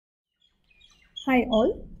Hi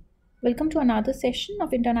all, welcome to another session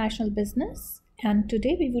of International Business, and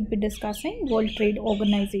today we would be discussing World Trade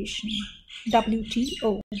Organization,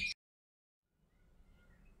 WTO.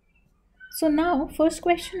 So now, first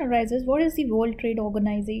question arises, what is the World Trade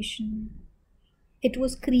Organization? It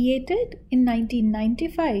was created in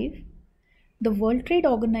 1995. The World Trade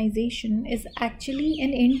Organization is actually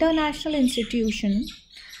an international institution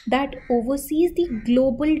that oversees the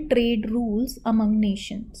global trade rules among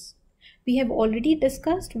nations. We have already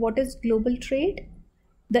discussed what is global trade,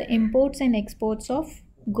 the imports and exports of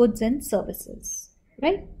goods and services,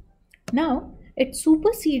 right? Now, it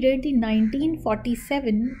superseded the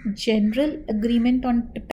 1947 General Agreement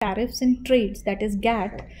on Tariffs and Trades, that is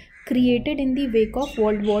GATT, created in the wake of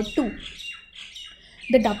World War II.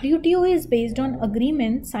 The WTO is based on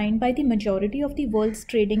agreements signed by the majority of the world's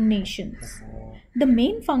trading nations. The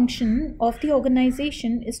main function of the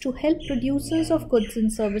organization is to help producers of goods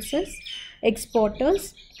and services,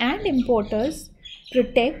 exporters and importers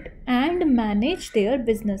protect and manage their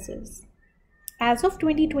businesses. As of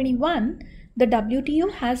 2021, the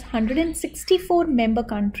WTO has 164 member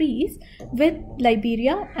countries, with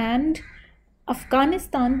Liberia and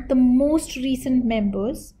Afghanistan the most recent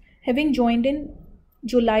members, having joined in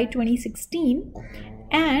July 2016,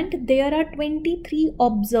 and there are 23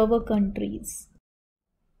 observer countries.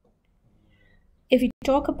 If we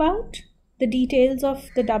talk about the details of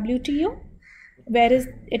the WTO, where is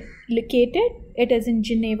it located? It is in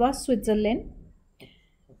Geneva, Switzerland.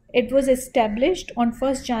 It was established on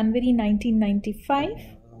 1st January 1995.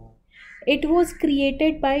 It was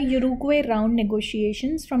created by Uruguay round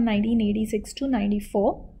negotiations from 1986 to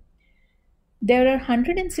 94. There are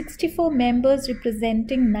 164 members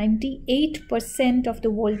representing 98% of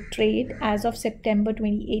the world trade as of September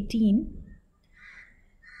 2018.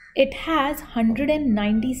 It has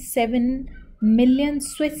 197 million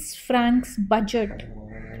Swiss francs budget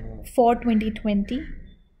for 2020.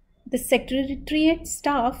 The secretariat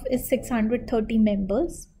staff is 630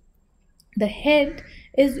 members. The head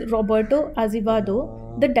is Roberto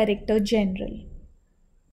Azevedo, the Director General.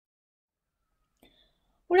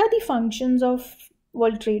 What are the functions of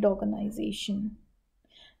World Trade Organization?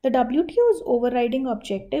 The WTO's overriding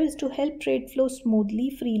objective is to help trade flow smoothly,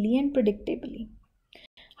 freely, and predictably.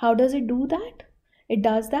 How does it do that? It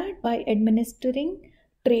does that by administering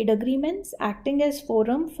trade agreements, acting as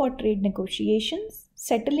forum for trade negotiations,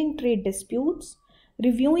 settling trade disputes,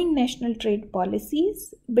 reviewing national trade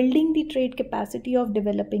policies, building the trade capacity of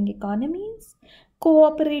developing economies,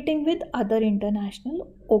 cooperating with other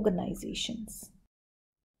international organizations.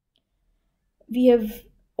 We have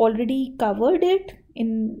already covered it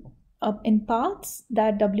in parts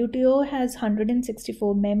that WTO has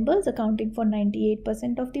 164 members accounting for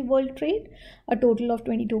 98% of the world trade, a total of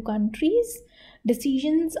 22 countries.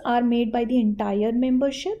 Decisions are made by the entire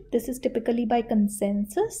membership. This is typically by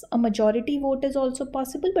consensus. A majority vote is also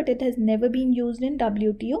possible, but it has never been used in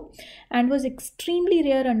WTO and was extremely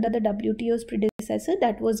rare under the WTO's predecessor,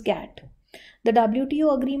 that was GATT. The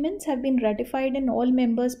WTO agreements have been ratified in all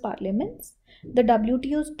members' parliaments. The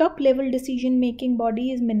WTO's top-level decision-making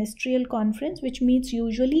body is Ministerial Conference, which meets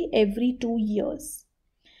usually every 2 years.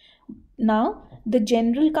 Now, the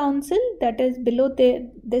General Council, that is below there,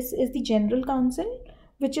 this is the General Council,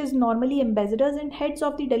 which is normally ambassadors and heads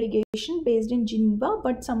of the delegation based in Geneva,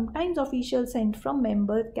 but sometimes officials sent from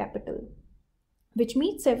member capital, which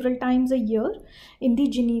meets several times a year in the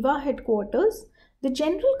Geneva headquarters. The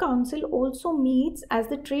General Council also meets as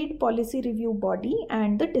the trade policy review body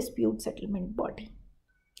and the dispute settlement body.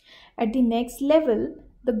 At the next level,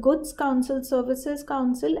 the Goods Council, Services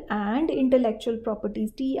Council and Intellectual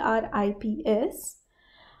Properties (TRIPS)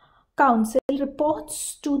 Council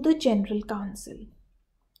reports to the General Council.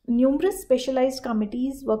 Numerous specialized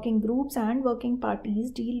committees, working groups and working parties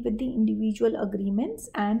deal with the individual agreements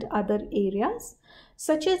and other areas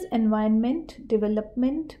such as environment,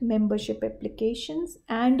 development, membership applications,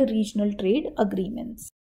 and regional trade agreements.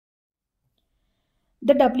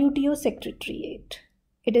 The WTO Secretariat.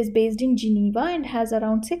 It is based in Geneva and has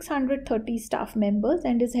around 630 staff members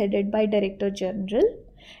and is headed by Director General.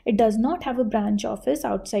 It does not have a branch office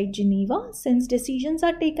outside Geneva. Since decisions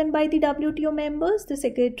are taken by the WTO members, the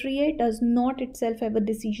Secretariat does not itself have a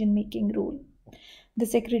decision-making role. The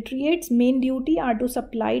Secretariat's main duty are to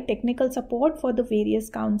supply technical support for the various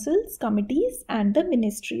councils, committees, and the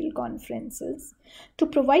ministerial conferences, to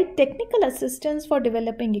provide technical assistance for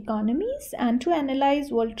developing economies, and to analyze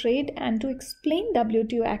world trade and to explain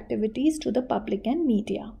WTO activities to the public and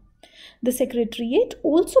media. The Secretariat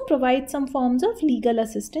also provides some forms of legal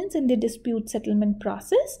assistance in the dispute settlement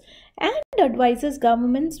process and advises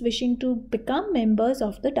governments wishing to become members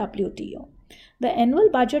of the WTO. The annual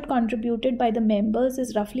budget contributed by the members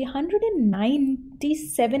is roughly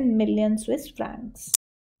 197 million Swiss francs.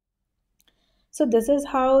 So this is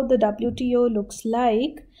how the WTO looks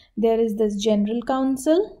like. There is this General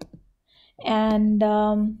Council, and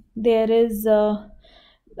it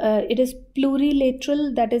is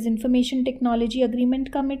plurilateral, that is Information Technology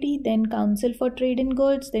Agreement Committee, then Council for Trade in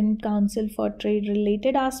Goods, then Council for Trade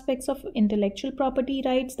Related Aspects of Intellectual Property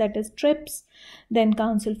Rights, that is TRIPS, then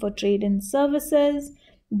Council for Trade in Services,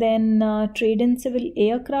 then Trade in Civil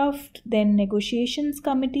Aircraft, then Negotiations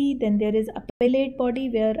Committee, then there is Appellate Body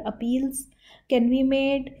where appeals can be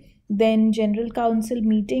made, then General Council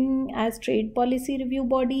meeting as Trade Policy Review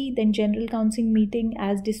Body, then General Council meeting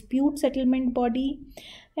as Dispute Settlement Body,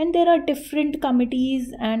 and there are different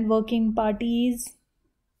committees and working parties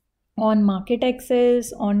on market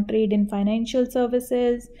access, on trade in financial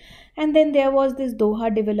services, and then there was this Doha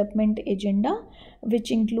Development Agenda, which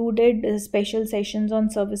included special sessions on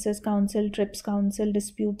Services Council, TRIPS Council,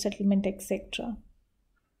 Dispute Settlement, etc.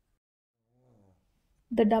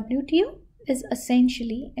 The WTO is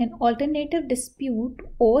essentially an alternative dispute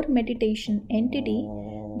or mediation entity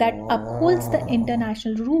that upholds the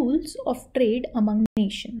international rules of trade among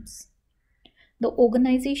nations. The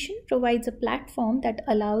organization provides a platform that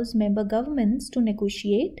allows member governments to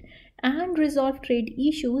negotiate and resolve trade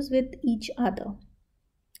issues with each other.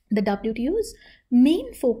 The WTO's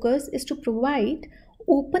main focus is to provide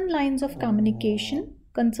open lines of communication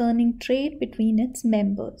concerning trade between its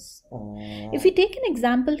members. If we take an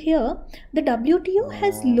example here, the WTO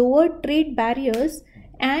has lowered trade barriers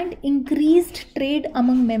and increased trade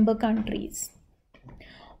among member countries.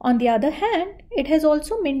 On the other hand, it has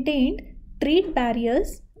also maintained trade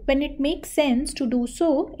barriers when it makes sense to do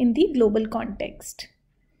so in the global context.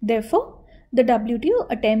 Therefore, the WTO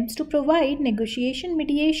attempts to provide negotiation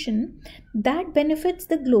mediation that benefits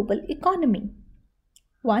the global economy.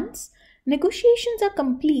 Once negotiations are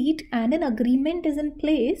complete and an agreement is in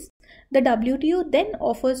place, the WTO then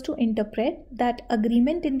offers to interpret that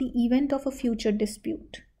agreement in the event of a future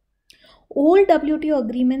dispute. All WTO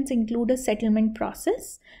agreements include a settlement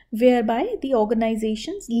process whereby the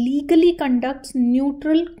organization legally conducts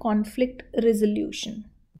neutral conflict resolution.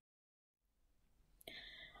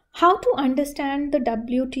 How to understand the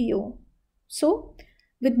WTO? So,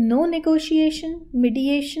 with no negotiation,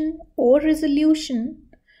 mediation, or resolution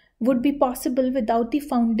would be possible without the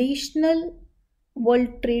foundational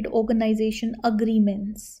World Trade Organization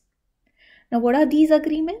agreements. Now, what are these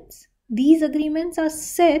agreements? These agreements are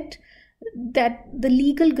set that the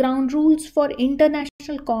legal ground rules for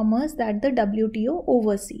international commerce that the WTO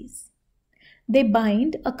oversees. They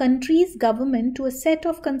bind a country's government to a set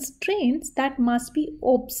of constraints that must be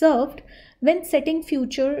observed when setting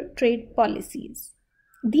future trade policies.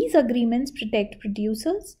 These agreements protect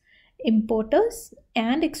producers, importers,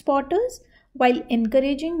 and exporters while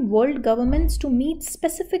encouraging world governments to meet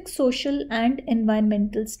specific social and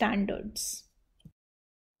environmental standards.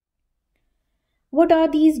 What are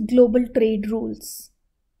these global trade rules?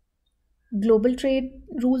 Global trade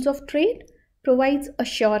rules of trade provides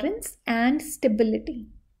assurance and stability.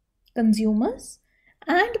 Consumers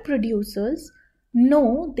and producers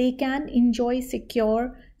know they can enjoy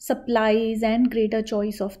secure supplies and greater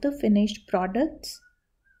choice of the finished products,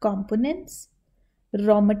 components,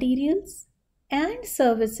 raw materials, and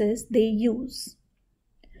services they use.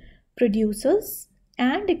 Producers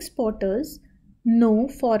and exporters know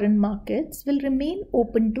foreign markets will remain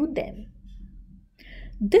open to them.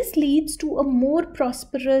 This leads to a more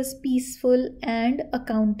prosperous, peaceful, and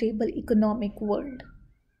accountable economic world.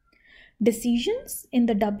 Decisions in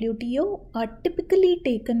the WTO are typically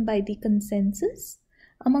taken by the consensus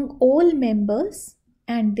among all members,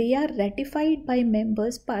 and they are ratified by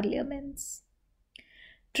members' parliaments.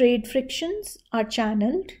 Trade frictions are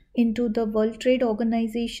channeled into the World Trade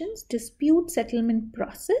Organization's dispute settlement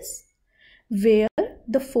process, where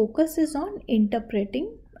the focus is on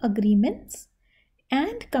interpreting agreements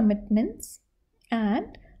and commitments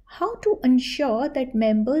and how to ensure that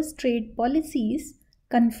members' trade policies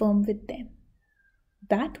conform with them.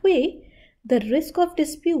 That way, the risk of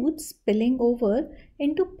disputes spilling over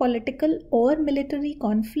into political or military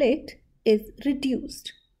conflict is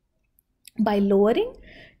reduced. By lowering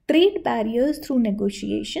trade barriers through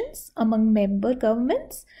negotiations among member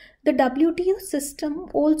governments, the WTO system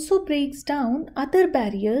also breaks down other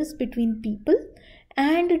barriers between people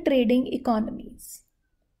and trading economies.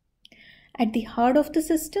 At the heart of the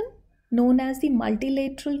system, known as the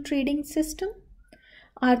multilateral trading system,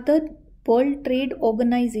 are the World Trade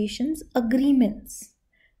Organization's agreements,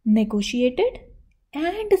 negotiated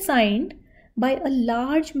and signed by a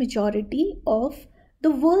large majority of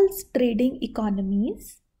the world's trading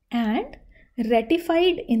economies and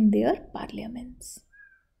ratified in their parliaments.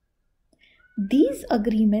 These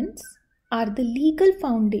agreements are the legal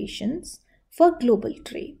foundations for global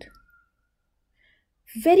trade.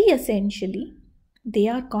 Very essentially, they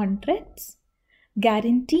are contracts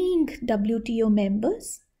guaranteeing WTO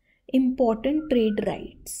members important trade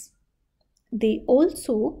rights. They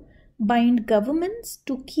also bind governments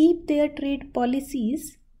to keep their trade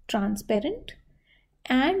policies transparent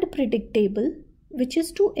and predictable, which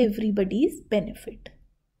is to everybody's benefit.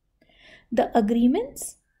 The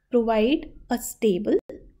agreements provide a stable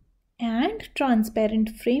and transparent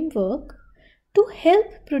framework to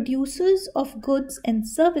help producers of goods and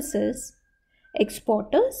services,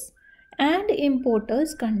 exporters, and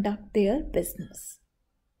importers conduct their business.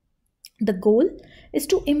 The goal is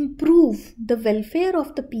to improve the welfare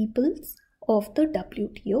of the peoples of the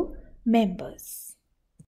WTO members.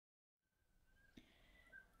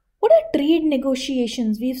 What are trade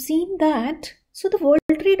negotiations? We've seen that. So the World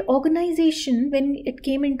Trade Organization, when it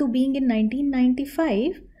came into being in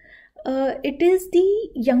 1995, it is the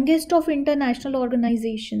youngest of international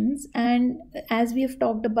organizations, and as we have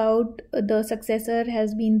talked about, the successor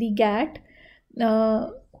has been the GATT.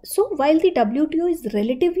 So while the WTO is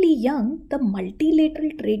relatively young, the multilateral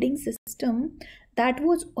trading system that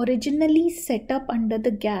was originally set up under the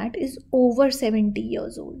GATT is over 70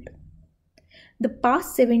 years old. The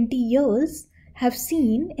past 70 years have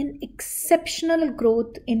seen an exceptional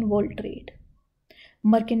growth in world trade.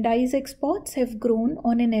 Merchandise exports have grown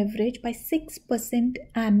on an average by 6%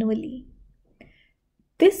 annually.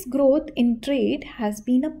 This growth in trade has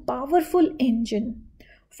been a powerful engine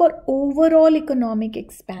for overall economic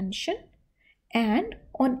expansion, and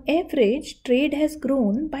on average, trade has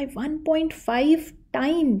grown by 1.5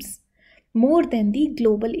 times more than the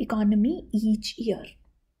global economy each year.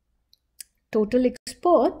 Total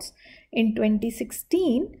exports in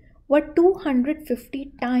 2016 were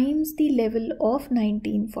 250 times the level of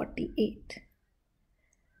 1948.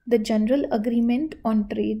 The General Agreement on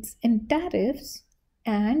Trades and Tariffs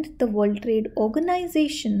and the World Trade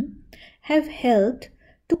Organization have helped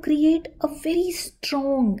to create a very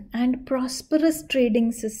strong and prosperous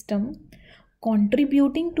trading system,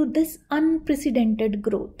 contributing to this unprecedented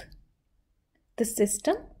growth. The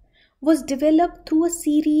system was developed through a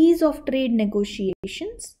series of trade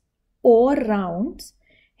negotiations or rounds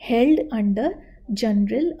held under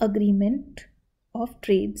General Agreement of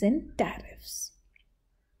Trades and Tariffs.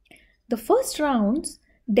 The first rounds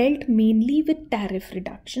dealt mainly with tariff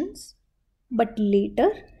reductions, but later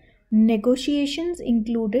negotiations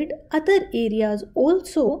included other areas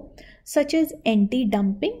also, such as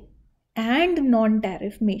anti-dumping and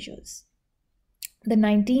non-tariff measures. The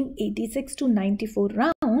 1986 to 94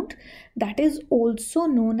 round, that is also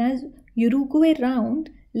known as Uruguay round,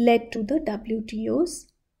 led to the WTO's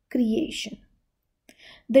creation.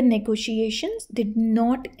 The negotiations did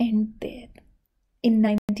not end there. In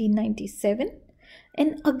 1997,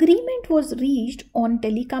 an agreement was reached on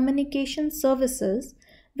telecommunication services,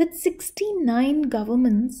 with 69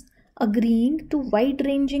 governments agreeing to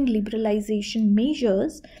wide-ranging liberalization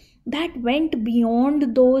measures that went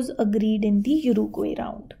beyond those agreed in the Uruguay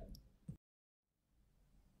round.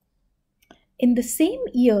 In the same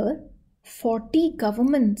year, 40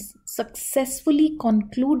 governments successfully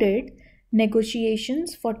concluded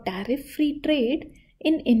negotiations for tariff-free trade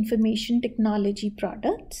in information technology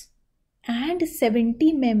products, and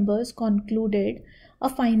 70 members concluded a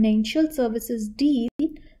financial services deal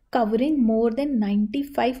covering more than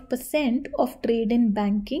 95% of trade in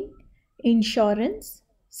banking, insurance,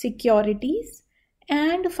 securities,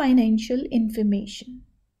 and financial information.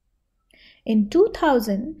 In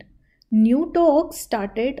 2000, new talks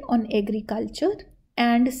started on agriculture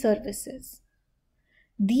and services.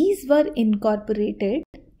 These were incorporated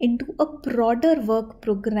into a broader work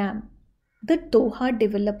program, the Doha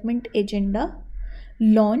Development Agenda,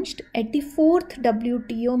 launched at the 4th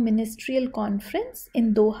WTO Ministerial Conference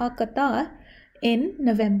in Doha, Qatar in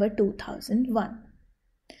November 2001.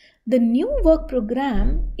 The new work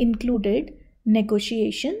program included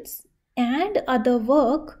negotiations and other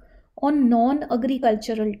work on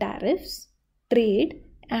non-agricultural tariffs, trade,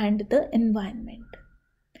 and the environment.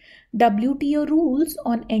 WTO rules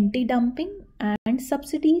on anti-dumping and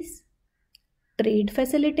subsidies, trade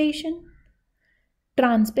facilitation,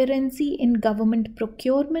 transparency in government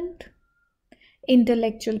procurement,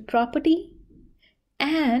 intellectual property,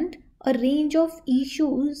 and a range of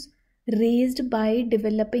issues raised by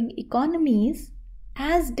developing economies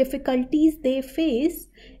as difficulties they face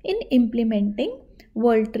in implementing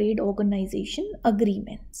World Trade Organization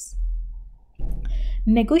agreements.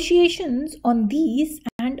 Negotiations on these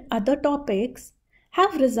and other topics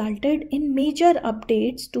have resulted in major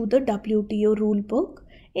updates to the WTO rulebook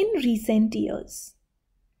in recent years.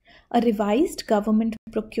 A revised government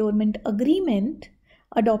procurement agreement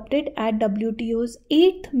adopted at WTO's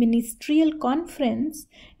 8th Ministerial Conference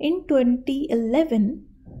in 2011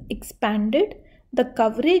 expanded the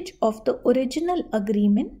coverage of the original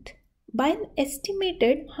agreement by an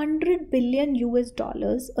estimated $100 billion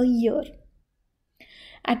a year.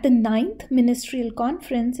 At the 9th Ministerial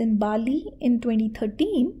Conference in Bali in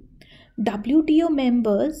 2013, WTO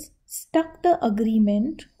members struck the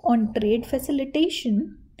agreement on trade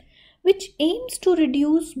facilitation, which aims to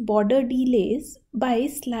reduce border delays by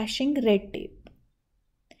slashing red tape.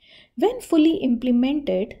 When fully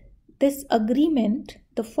implemented, this agreement,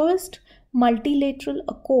 the first multilateral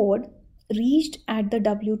accord reached at the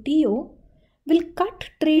WTO, will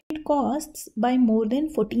cut trade costs by more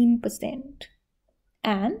than 14%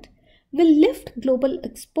 and will lift global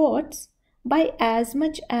exports by as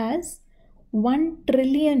much as $1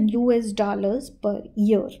 trillion per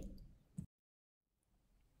year.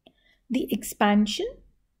 The expansion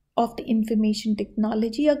of the Information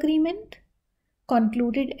Technology Agreement,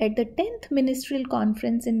 concluded at the 10th Ministerial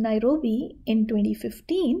Conference in Nairobi in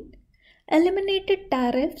 2015, eliminated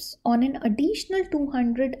tariffs on an additional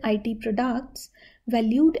 200 IT products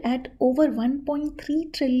valued at over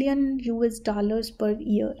 $1.3 trillion per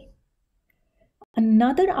year.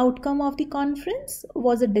 Another outcome of the conference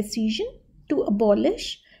was a decision to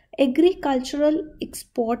abolish agricultural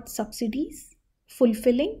export subsidies,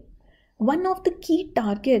 fulfilling one of the key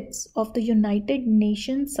targets of the United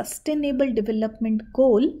Nations Sustainable Development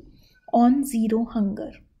Goal on zero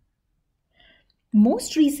hunger.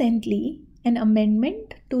 Most recently, an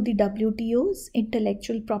amendment to the WTO's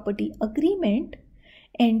Intellectual Property Agreement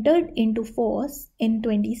entered into force in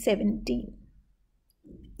 2017,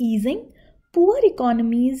 easing poor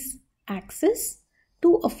economies' access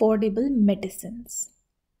to affordable medicines.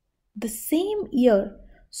 The same year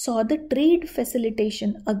saw the Trade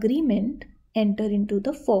Facilitation Agreement enter into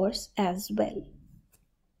the force as well.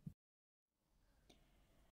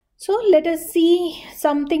 So let us see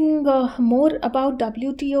something more about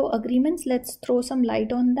WTO agreements. Let's throw some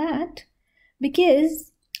light on that,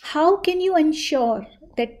 because how can you ensure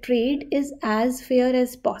that trade is as fair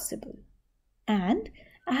as possible and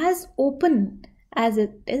as open as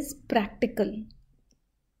it is practical?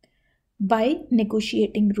 By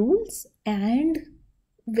negotiating rules and,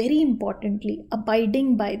 very importantly,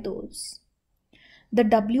 abiding by those. The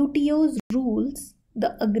WTO's rules,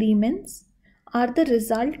 the agreements, are the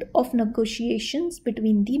result of negotiations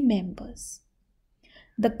between the members.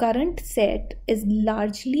 The current set is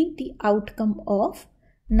largely the outcome of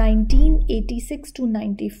 1986 to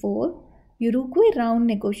 94 Uruguay round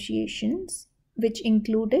negotiations, which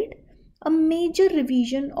included a major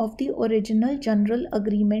revision of the original General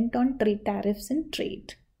Agreement on Trade, Tariffs and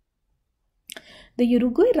Trade. The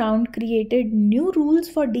Uruguay round created new rules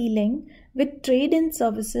for dealing with trade in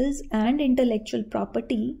services and intellectual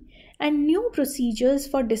property and new procedures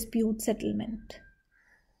for dispute settlement.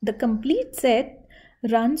 The complete set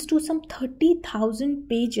runs to some 30,000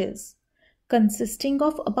 pages, consisting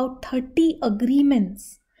of about 30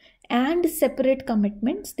 agreements and separate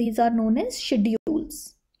commitments. These are known as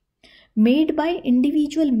schedules, made by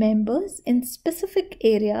individual members in specific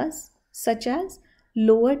areas such as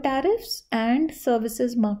lower tariffs and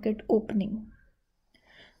services market opening.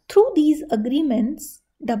 Through these agreements,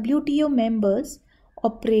 WTO members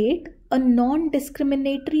operate a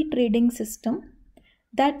non-discriminatory trading system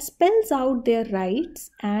that spells out their rights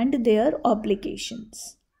and their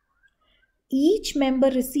obligations. Each member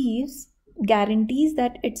receives guarantees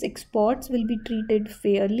that its exports will be treated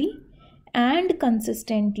fairly and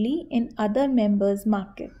consistently in other members'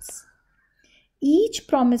 markets. Each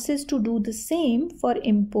promises to do the same for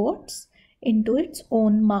imports into its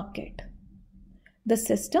own market. The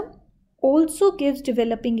system also gives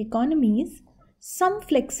developing economies some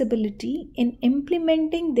flexibility in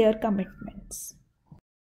implementing their commitments.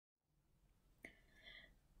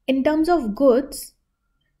 In terms of goods,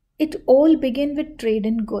 it all began with trade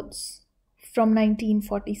in goods. From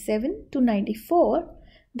 1947 to 94,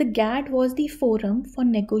 the GATT was the forum for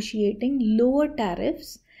negotiating lower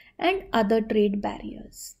tariffs and other trade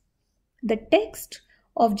barriers. The text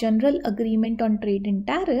of General Agreement on Trade and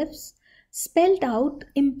Tariffs spelled out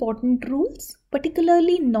important rules,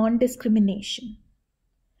 particularly non-discrimination.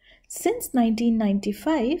 Since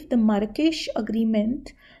 1995, the Marrakesh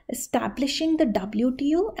Agreement establishing the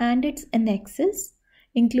WTO and its annexes,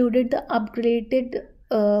 included the upgraded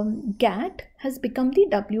GATT, has become the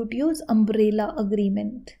WTO's umbrella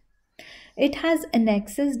agreement. It has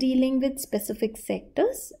annexes dealing with specific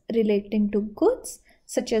sectors relating to goods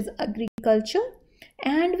such as agriculture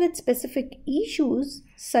and with specific issues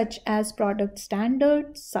such as product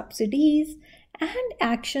standards, subsidies, and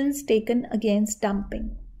actions taken against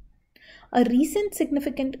dumping. A recent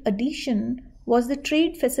significant addition was the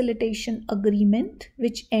Trade Facilitation Agreement,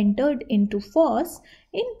 which entered into force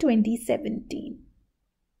in 2017.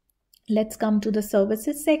 Let's come to the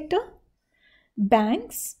services sector.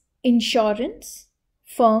 Banks, insurance,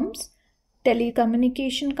 firms,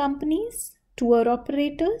 telecommunication companies, tour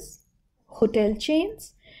operators, hotel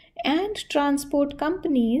chains, and transport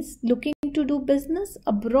companies looking to do business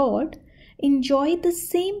abroad enjoy the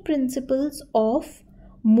same principles of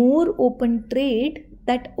more open trade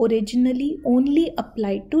that originally only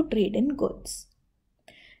applied to trade in goods.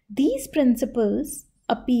 These principles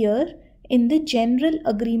appear in the General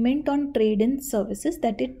Agreement on Trade in Services,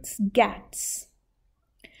 that is GATTs.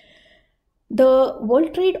 The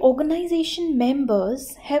World Trade Organization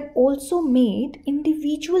members have also made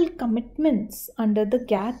individual commitments under the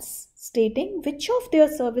GATTs stating which of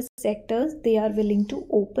their service sectors they are willing to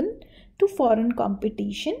open to foreign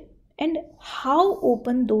competition and how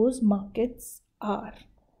open those markets are.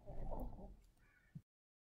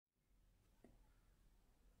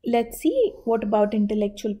 Let's see what about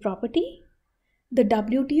intellectual property. The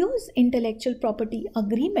WTO's Intellectual Property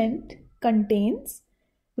Agreement contains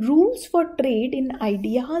rules for trade in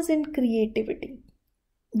ideas and creativity.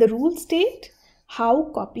 The rules state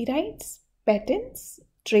how copyrights, patents,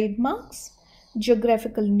 trademarks,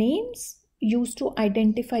 geographical names used to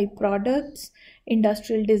identify products,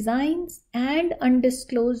 industrial designs, and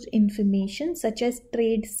undisclosed information such as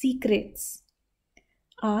trade secrets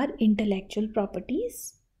are intellectual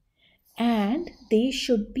properties, and they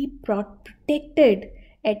should be protected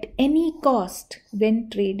at any cost when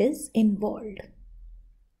trade is involved.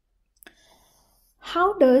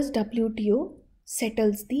 How does WTO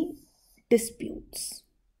settles the disputes?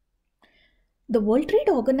 The World Trade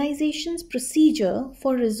Organization's procedure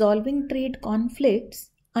for resolving trade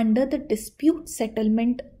conflicts under the dispute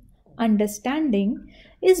settlement understanding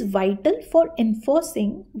is vital for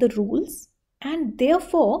enforcing the rules and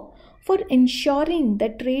therefore for ensuring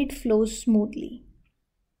that trade flows smoothly.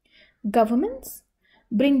 Governments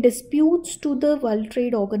bring disputes to the World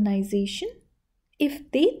Trade Organization if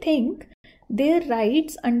they think their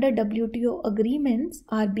rights under WTO agreements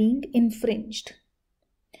are being infringed.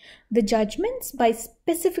 The judgments by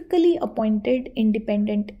specifically appointed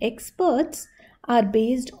independent experts are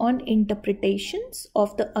based on interpretations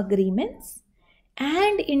of the agreements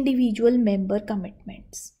and individual member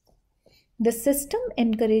commitments. The system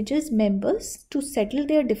encourages members to settle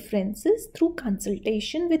their differences through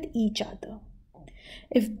consultation with each other.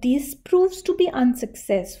 If this proves to be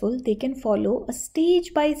unsuccessful, they can follow a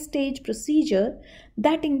stage-by-stage procedure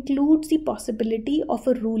that includes the possibility of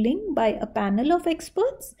a ruling by a panel of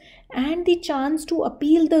experts and the chance to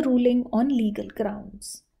appeal the ruling on legal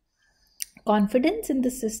grounds. Confidence in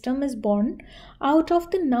the system is born out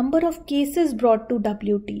of the number of cases brought to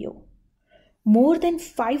WTO. More than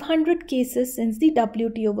 500 cases since the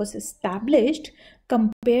WTO was established,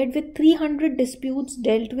 compared with 300 disputes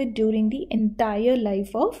dealt with during the entire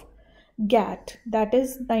life of GATT, that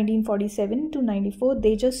is 1947 to 94.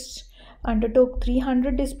 They just undertook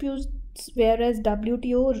 300 disputes, whereas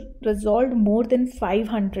WTO resolved more than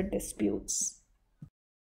 500 disputes.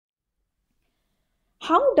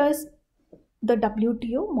 How does the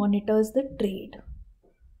WTO monitors the trade?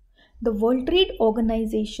 The World Trade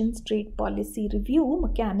Organization's trade policy review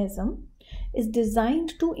mechanism is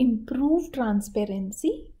designed to improve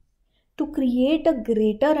transparency, to create a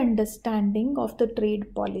greater understanding of the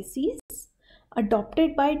trade policies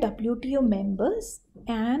adopted by WTO members,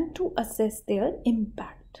 and to assess their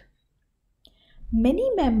impact. Many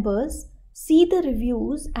members see the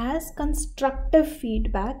reviews as constructive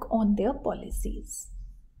feedback on their policies.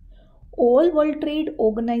 All World Trade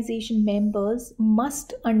Organization members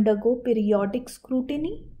must undergo periodic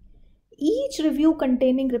scrutiny, each review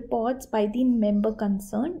containing reports by the member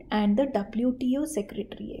concerned and the WTO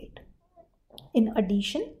Secretariat. In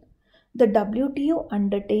addition, the WTO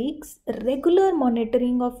undertakes regular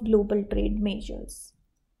monitoring of global trade measures.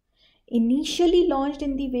 Initially launched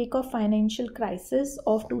in the wake of financial crisis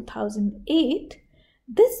of 2008,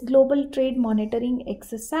 this global trade monitoring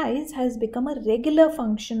exercise has become a regular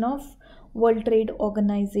function of World Trade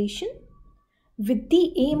Organization with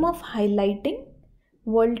the aim of highlighting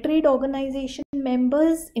World Trade Organization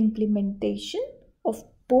members' implementation of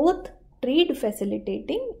both trade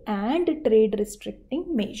facilitating and trade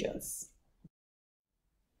restricting measures.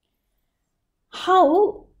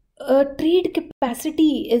 How Trade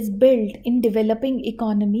capacity is built in developing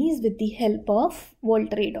economies with the help of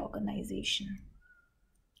World Trade Organization.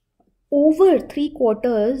 Over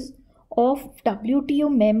 3/4 of WTO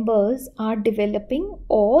members are developing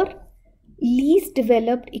or least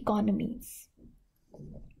developed economies.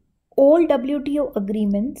 All WTO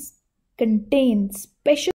agreements contain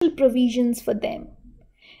special provisions for them,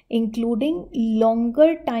 including longer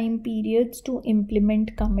time periods to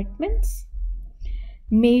implement commitments,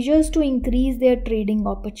 measures to increase their trading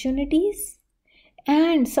opportunities,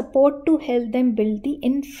 and support to help them build the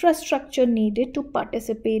infrastructure needed to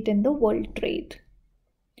participate in the world trade.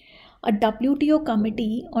 A WTO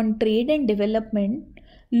Committee on Trade and Development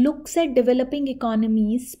looks at developing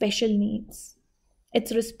economies' special needs.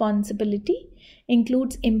 Its responsibility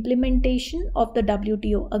includes implementation of the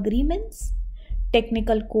WTO agreements,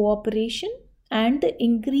 technical cooperation, and the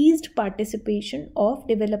increased participation of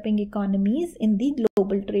developing economies in the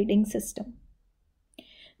global trading system.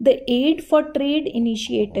 The Aid for Trade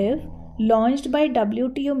initiative, launched by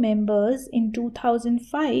WTO members in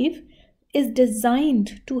 2005, is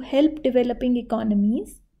designed to help developing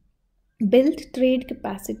economies build trade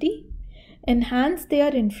capacity, enhance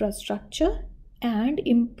their infrastructure, and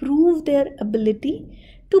improve their ability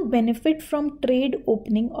to benefit from trade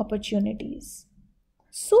opening opportunities.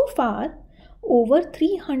 So far, over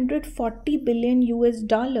 $340 billion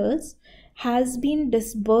has been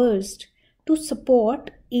disbursed to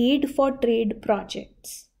support aid for trade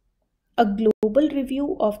projects. A global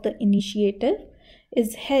review of the initiative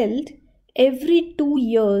is held every 2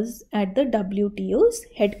 years at the WTO's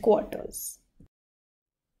headquarters.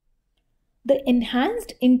 The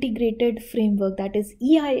Enhanced Integrated Framework, that is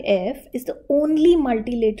EIF, is the only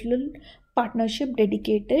multilateral partnership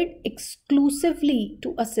dedicated exclusively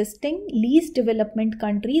to assisting least development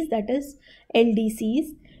countries, that is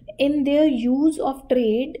LDCs, in their use of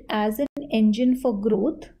trade as an engine for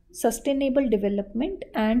growth, sustainable development,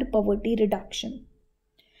 and poverty reduction.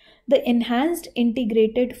 The Enhanced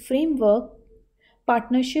Integrated Framework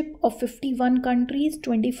partnership of 51 countries,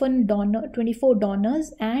 24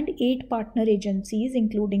 donors, and 8 partner agencies,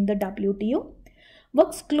 including the WTO,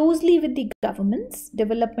 works closely with the governments,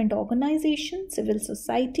 development organizations, civil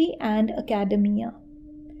society, and academia.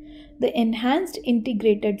 The Enhanced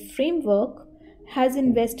Integrated Framework has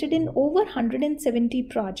invested in over 170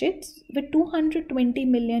 projects with $220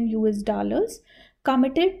 million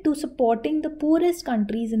committed to supporting the poorest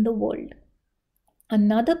countries in the world.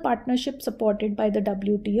 Another partnership supported by the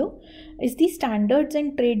WTO is the Standards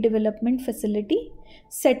and Trade Development Facility,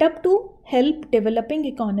 set up to help developing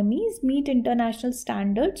economies meet international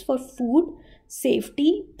standards for food,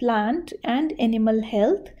 safety, plant and animal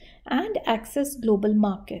health, and access global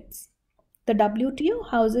markets. The WTO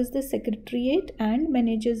houses the Secretariat and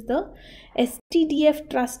manages the STDF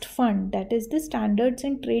Trust Fund, that is the Standards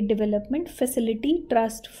and Trade Development Facility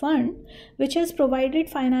Trust Fund, which has provided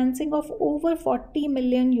financing of over $40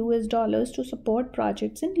 million to support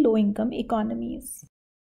projects in low-income economies.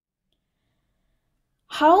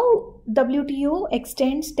 How WTO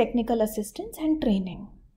extends technical assistance and training.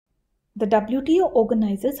 The WTO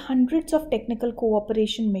organizes hundreds of technical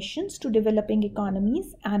cooperation missions to developing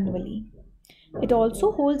economies annually. It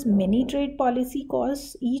also holds many trade policy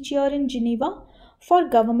courses each year in Geneva for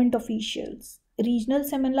government officials. Regional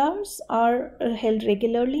seminars are held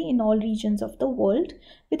regularly in all regions of the world,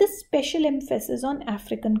 with a special emphasis on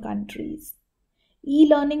African countries.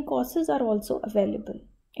 E-learning courses are also available.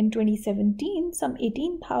 In 2017, some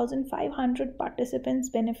 18,500 participants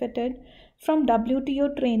benefited from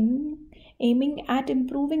WTO training aiming at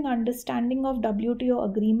improving understanding of WTO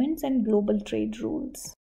agreements and global trade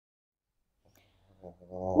rules.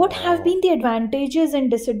 What have been the advantages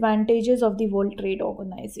and disadvantages of the World Trade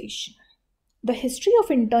Organization? The history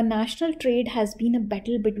of international trade has been a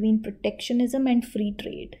battle between protectionism and free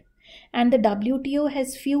trade, and the WTO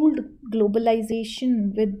has fueled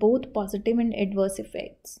globalization with both positive and adverse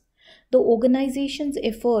effects. The organization's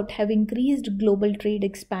efforts have increased global trade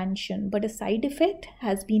expansion, but a side effect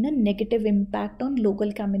has been a negative impact on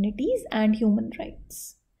local communities and human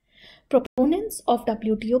rights. Proponents of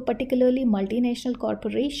WTO, particularly multinational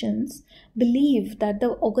corporations, believe that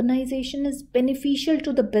the organization is beneficial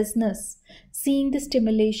to the business, seeing the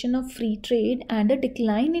stimulation of free trade and a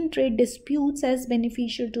decline in trade disputes as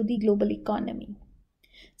beneficial to the global economy.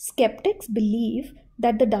 Skeptics believe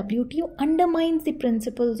that the WTO undermines the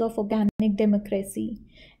principles of organic democracy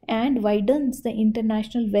and widens the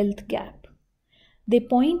international wealth gap. They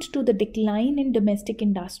point to the decline in domestic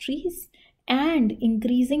industries and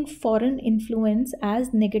increasing foreign influence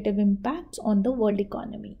as negative impacts on the world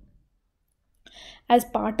economy. As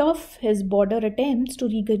part of his border attempts to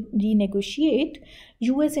renegotiate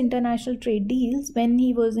US international trade deals when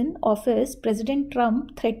he was in office, President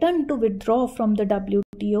Trump threatened to withdraw from the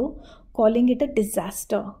WTO, calling it a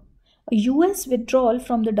disaster. A US withdrawal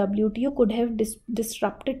from the WTO could have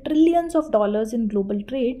disrupted trillions of dollars in global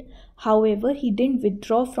trade. However, he didn't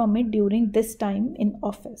withdraw from it during this time in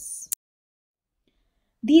office.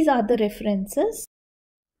 These are the references.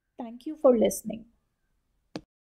 Thank you for listening.